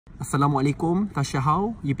Assalamualaikum,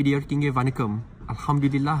 Tasyahau, UPDR Tinggi Vanakem.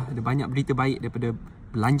 Alhamdulillah, ada banyak berita baik daripada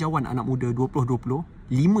belanjawan anak muda 2020.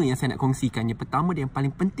 5 yang saya nak kongsikan. Yang pertama dan yang paling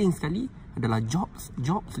penting sekali adalah jobs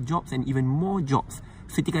and even more jobs.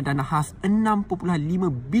 Setikan dana khas 6.5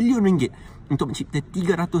 bilion ringgit untuk mencipta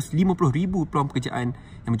 350,000 peluang pekerjaan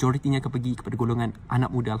yang majoritinya akan pergi kepada golongan anak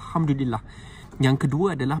muda. Alhamdulillah. Yang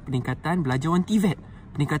kedua adalah peningkatan belanjawan TVET.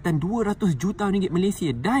 Peningkatan 200 juta ringgit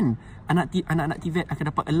Malaysia dan anak-anak TVET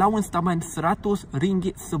akan dapat allowance tambahan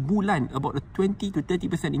RM100 sebulan, about a 20 to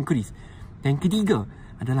 30% increase. Dan yang ketiga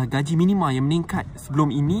adalah gaji minima yang meningkat.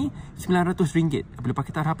 Sebelum ini RM900. Apabila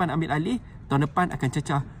Pakatan Harapan ambil alih, tahun depan akan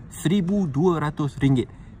cecah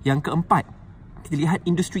RM1,200. Yang keempat, kita lihat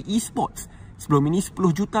industri e-sports. Sebelum ini 10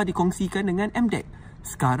 juta dikongsikan dengan MDEC.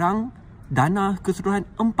 Sekarang dana keseluruhan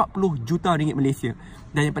RM40 juta Malaysia.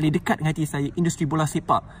 Dan yang paling dekat dengan hati saya, industri bola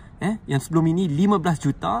sepak. Yang sebelum ini 15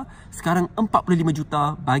 juta, sekarang 45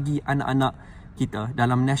 juta bagi anak-anak kita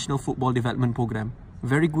dalam National Football Development Program.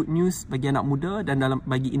 Very good news bagi anak muda dan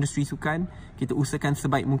bagi industri sukan. Kita usahakan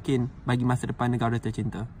sebaik mungkin bagi masa depan negara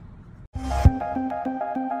tercinta.